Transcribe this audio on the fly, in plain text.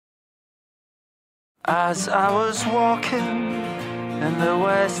As I was walking in the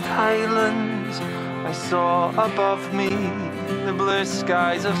West Highlands, I saw above me the blue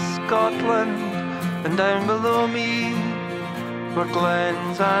skies of Scotland, and down below me were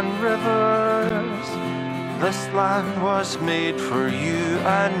glens and rivers. This land was made for you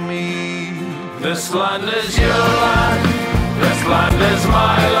and me. This land is your land, this land is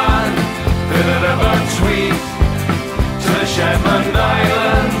my land. To the river Tweed, to the Shetland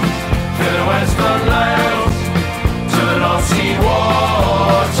Islands, to the Western Isles, to the North Sea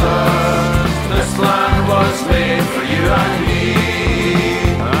waters. This land was made for you and me.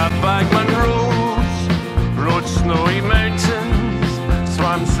 Bagman rode snowy mountains,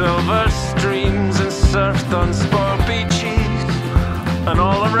 swam silver streams and surfed on spar beaches. And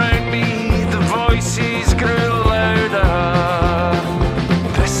all around me the voices grew louder.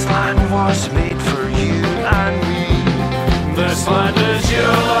 This land was made for you and me. This land is your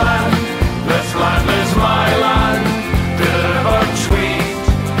land, this land is my land. To the river Tweed,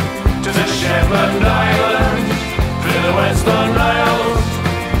 to the Shetland Islands, to the Western Isles,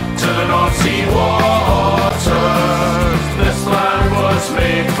 to the North Sea waters. This land was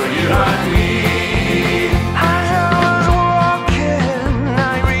made for you and me. As I was walking,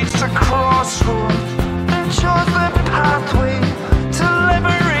 I reached a crossroads and chose the pathway to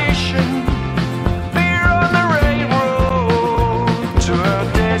liberation. We're on the right road to our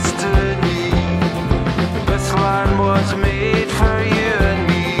destiny. This land was made for you and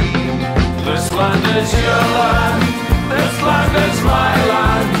me. This land is your land, this land is my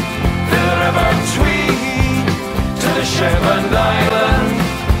land. To the river Tweed, to the Shetland Islands,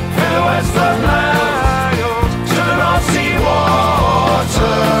 to the Western Isles, to the North Sea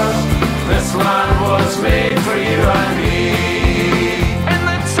waters. This land was made for you and me. In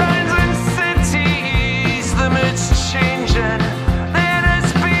the towns and cities, the mood's changing. There is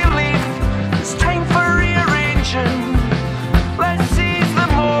belief, it's time for rearranging. Let's seize the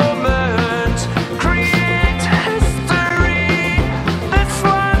moment, create history. This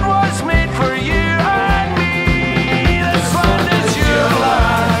land was made for you and me. This land is your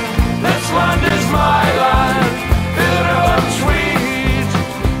land, this land is my land. To the river Tweed,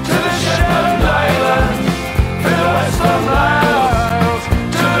 to the Shetland Islands, to the Western Isles,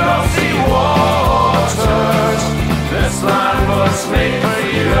 to the North Sea waters. This land was made for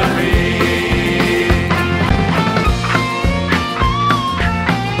you and me.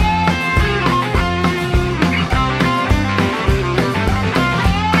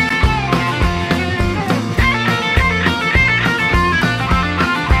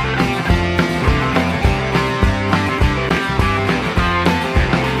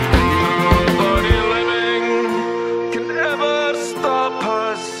 Nobody living can ever stop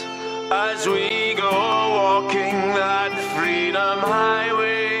us as we go walking that freedom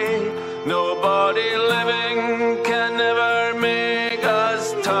highway. Nobody living can ever make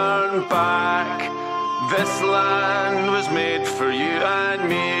us turn back. This land was made for you and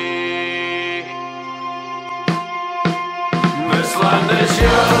me. This land is your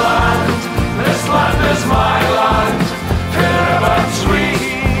land, this land is my land. To the river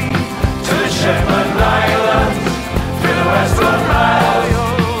Tweed, to the Shetland Islands, to the Western Isles,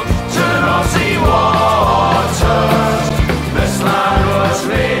 to the North Sea waters. This land was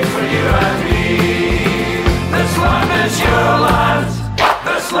made for you and me. This land is your land,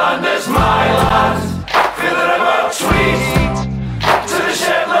 this land is my land. To the river Tweed, to the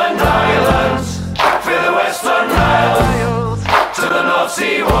Shetland Islands, to the Western Isles, to the North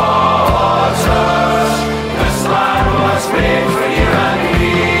Sea waters.